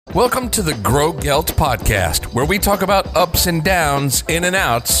Welcome to the Grow Gelt podcast, where we talk about ups and downs, in and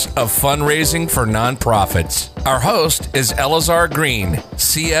outs of fundraising for nonprofits. Our host is Elazar Green,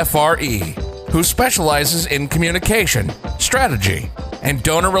 CFRE, who specializes in communication, strategy, and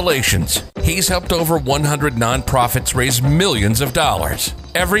donor relations. He's helped over 100 nonprofits raise millions of dollars.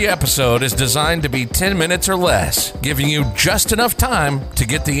 Every episode is designed to be 10 minutes or less, giving you just enough time to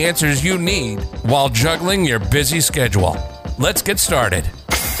get the answers you need while juggling your busy schedule. Let's get started.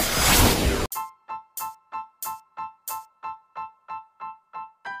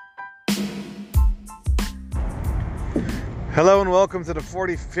 Hello and welcome to the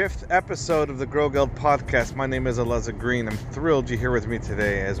 45th episode of the Grow Gelt podcast. My name is Elazar Green. I'm thrilled you're here with me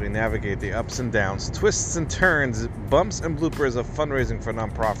today as we navigate the ups and downs, twists and turns, bumps and bloopers of fundraising for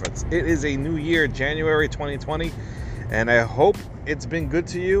nonprofits. It is a new year, January 2020, and I hope it's been good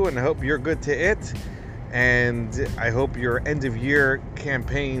to you and I hope you're good to it. And I hope your end of year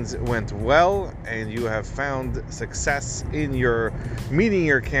campaigns went well and you have found success in your meeting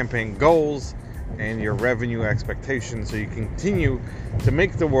your campaign goals and your revenue expectations, so you continue to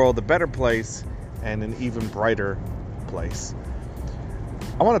make the world a better place and an even brighter place.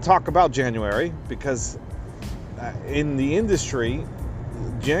 I want to talk about January because in the industry,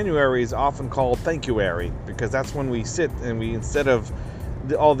 January is often called thank youary, because that's when we sit and we, instead of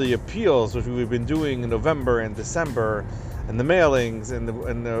all the appeals which we've been doing in November and December, and the mailings and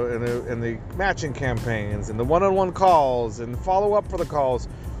the matching campaigns and the one-on-one calls and follow up for the calls,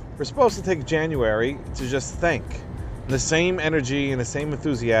 we're supposed to take January to just thank. The same energy and the same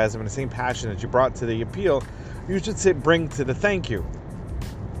enthusiasm and the same passion that you brought to the appeal, you should bring to the thank you.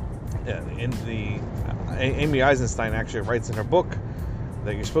 Amy Eisenstein actually writes in her book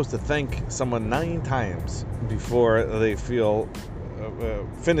that you're supposed to thank someone 9 times before they feel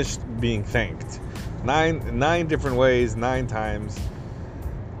finished being thanked. Nine different ways, 9 times,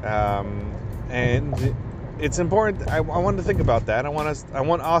 and it's important. I want to think about that. I want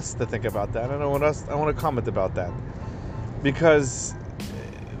us to think about that, and I want to comment about that, because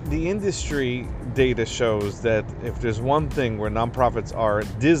the industry data shows that if there's one thing where nonprofits are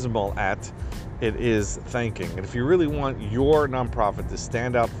dismal at, it is thanking. And if you really want your nonprofit to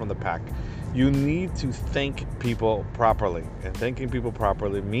stand out from the pack, you need to thank people properly. And thanking people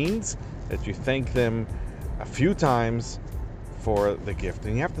properly means that you thank them a few times for the gift,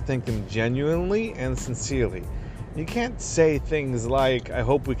 and you have to thank them genuinely and sincerely. You can't say things like, I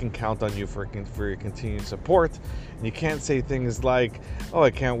hope we can count on you for your continued support, and you can't say things like, oh, I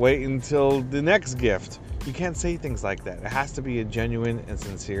can't wait until the next gift. You can't say things like that. It has to be a genuine and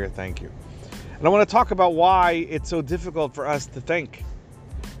sincere thank you. And I want to talk about why it's so difficult for us to thank.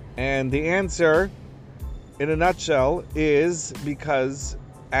 And the answer, in a nutshell, is because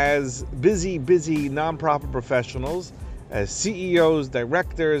as busy nonprofit professionals, as CEOs,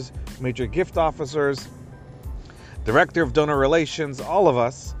 directors, major gift officers, director of donor relations, all of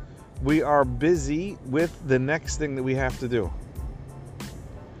us, we are busy with the next thing that we have to do.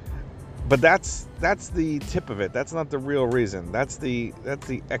 But that's the tip of it. That's not the real reason. That's the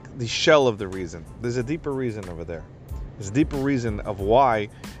shell of the reason. There's a deeper reason over there. There's a deeper reason of why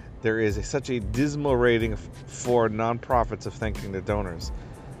there is such a dismal rating for nonprofits of thanking their donors.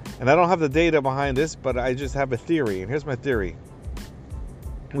 And I don't have the data behind this, but I just have a theory. And here's my theory.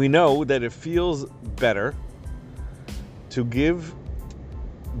 We know that it feels better to give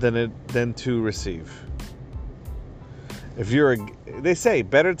than to receive. They say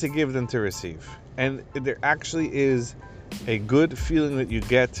better to give than to receive. And there actually is a good feeling that you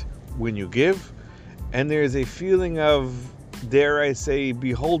get when you give. And there's a feeling of, dare I say,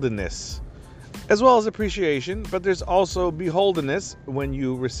 beholdenness, as well as appreciation, but there's also beholdenness when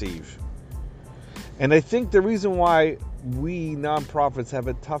you receive. And I think the reason why we nonprofits have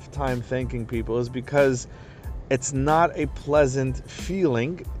a tough time thanking people is because it's not a pleasant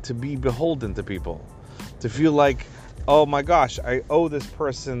feeling to be beholden to people, to feel like, oh my gosh, I owe this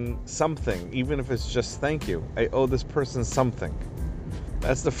person something, even if it's just thank you. I owe this person something.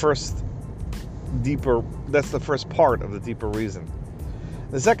 That's the first part of the deeper reason.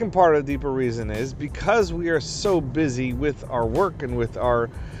 The second part of the deeper reason is because we are so busy with our work and with our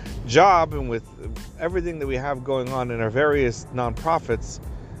job and with everything that we have going on in our various nonprofits,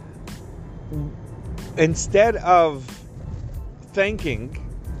 instead of thanking,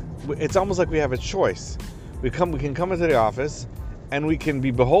 it's almost like we have a choice. We can come into the office and we can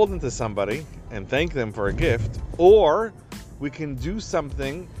be beholden to somebody and thank them for a gift, or we can do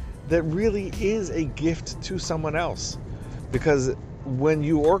something that really is a gift to someone else. Because when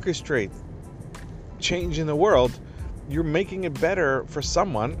you orchestrate change in the world, you're making it better for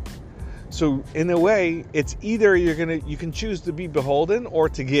someone So in a way, it's either you can choose to be beholden or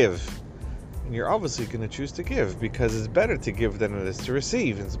to give. And you're obviously going to choose to give, because it's better to give than it is to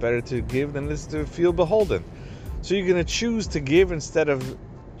receive. It's better to give than it is to feel beholden. So you're going to choose to give instead of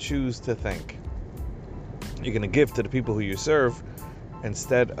choose to thank. You're going to give to the people who you serve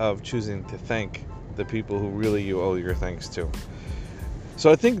instead of choosing to thank the people who really you owe your thanks to.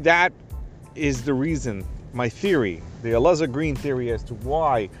 So I think that is the reason, my theory, the Elazar Green theory, as to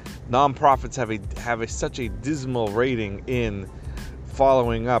why nonprofits have such a dismal rating in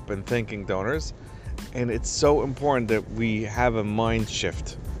following up and thanking donors. And it's so important that we have a mind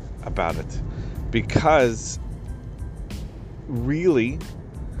shift about it, because really,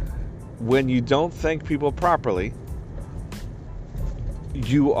 when you don't thank people properly,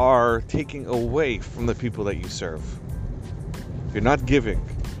 you are taking away from the people that you serve. You're not giving.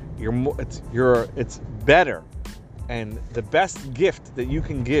 It's better, and the best gift that you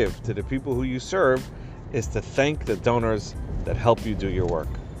can give to the people who you serve is to thank the donors that help you do your work.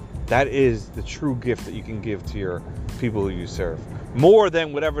 That is the true gift that you can give to your people who you serve, more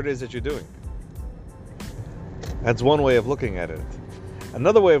than whatever it is that you're doing. That's one way of looking at it.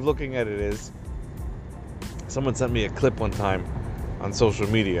 Another way of looking at it is, someone sent me a clip one time on social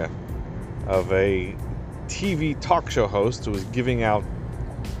media of a TV talk show host who was giving out,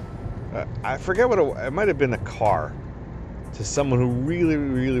 I forget what it might have been, a car to someone who really,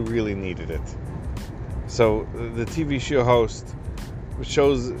 really, really needed it. So the TV show host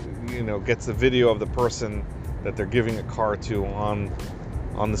shows, gets the video of the person that they're giving a car to on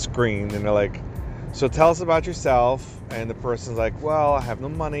the screen, and they're like, so tell us about yourself. And the person's like, well, I have no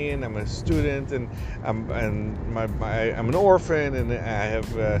money, and I'm a student, and I'm an orphan, and I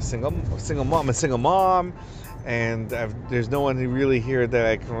have a single mom. I'm a single mom, and there's no one really here that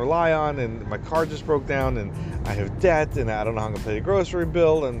I can rely on, and my car just broke down, and I have debt, and I don't know how I'm gonna pay the grocery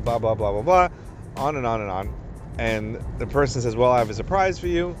bill, and blah blah blah blah blah, on and on and on. And the person says, well, I have a surprise for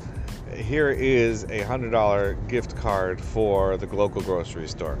you. Here is a $100 gift card for the local grocery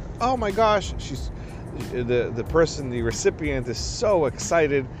store. Oh my gosh, the recipient is so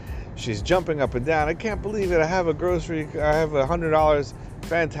excited. She's jumping up and down. I can't believe it. I have $100.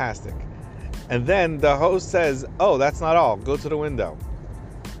 Fantastic. And then the host says, oh, that's not all. Go to the window.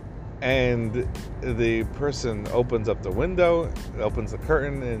 And the person opens up the window, opens the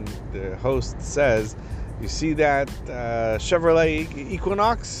curtain, and the host says, you see that Chevrolet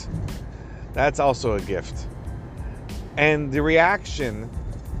Equinox? That's also a gift. And the reaction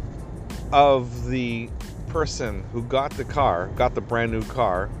of the person who got the brand new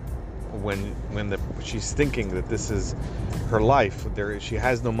car, when she's thinking that this is her life, she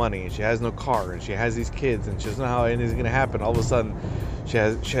has no money, and she has no car, and she has these kids, and she doesn't know how anything's going to happen. All of a sudden, she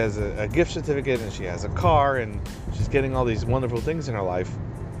has a gift certificate, and she has a car, and she's getting all these wonderful things in her life.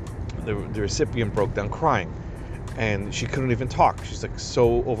 The recipient broke down crying, and she couldn't even talk. She's like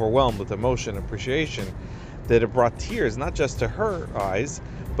so overwhelmed with emotion and appreciation that it brought tears, not just to her eyes,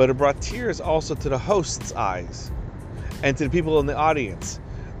 but it brought tears also to the host's eyes and to the people in the audience.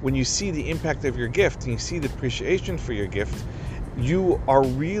 When you see the impact of your gift and you see the appreciation for your gift, you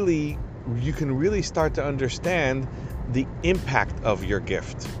can really start to understand the impact of your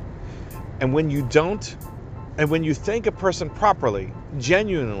gift. And when you thank a person properly,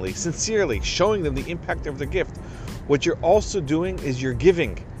 genuinely, sincerely, showing them the impact of the gift, what you're also doing is you're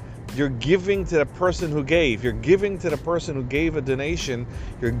giving. You're giving to the person who gave. You're giving to the person who gave a donation.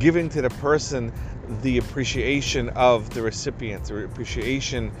 You're giving to the person the appreciation of the recipient, the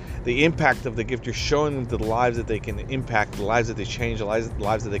appreciation, the impact of the gift. You're showing them the lives that they can impact, the lives that they change, the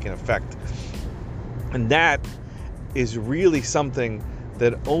lives that they can affect. And that is really something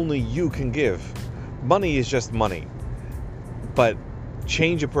that only you can give. Money is just money. But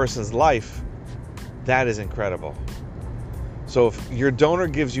change a person's life, that is incredible. So if your donor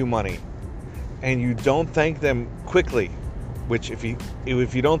gives you money and you don't thank them quickly, which if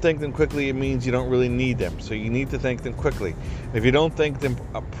you don't thank them quickly, it means you don't really need them. So you need to thank them quickly. If you don't thank them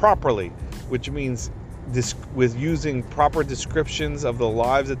properly, which means with using proper descriptions of the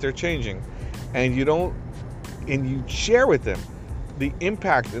lives that they're changing, and you share with them the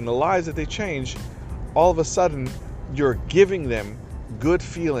impact in the lives that they change, all of a sudden you're giving them good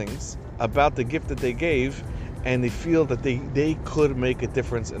feelings about the gift that they gave, and they feel that they could make a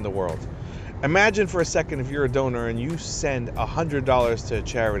difference in the world. Imagine for a second if you're a donor and you send $100 to a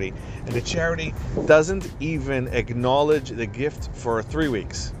charity, and the charity doesn't even acknowledge the gift for 3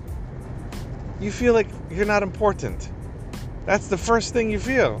 weeks. You feel like you're not important. That's the first thing you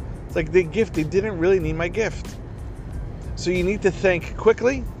feel. It's like they didn't really need my gift. So you need to thank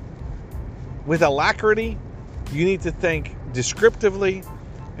quickly, with alacrity. You need to thank descriptively,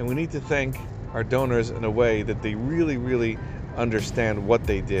 And we need to thank our donors in a way that they really, really understand what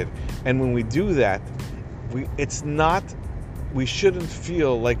they did. And when we do that, we shouldn't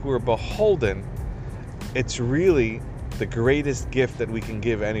feel like we're beholden. It's really the greatest gift that we can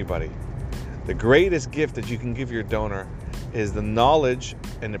give anybody. The greatest gift that you can give your donor is the knowledge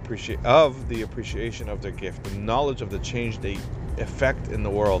and appreciation of their gift, the knowledge of the change they effect in the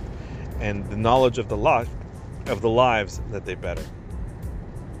world, and the knowledge of the lives that they better.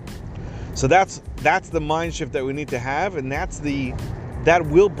 So that's the mind shift that we need to have, and that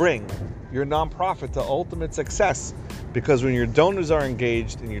will bring your nonprofit to ultimate success. Because when your donors are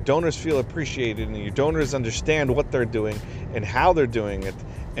engaged and your donors feel appreciated and your donors understand what they're doing and how they're doing it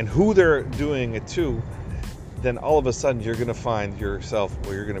and who they're doing it to, then all of a sudden you're going to find yourself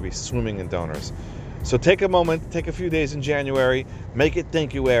where you're going to be swimming in donors. So take a moment, take a few days in January, make it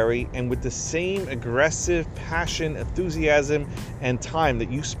thank-you-ary, and with the same aggressive passion, enthusiasm, and time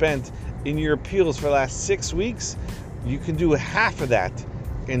that you spent in your appeals for the last 6 weeks, you can do half of that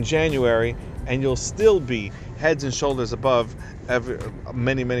in January, and you'll still be heads and shoulders above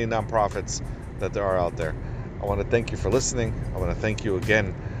many, many nonprofits that there are out there. I want to thank you for listening. I want to thank you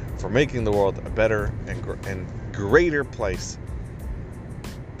again for making the world a better and greater place.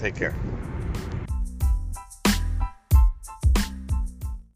 Take care.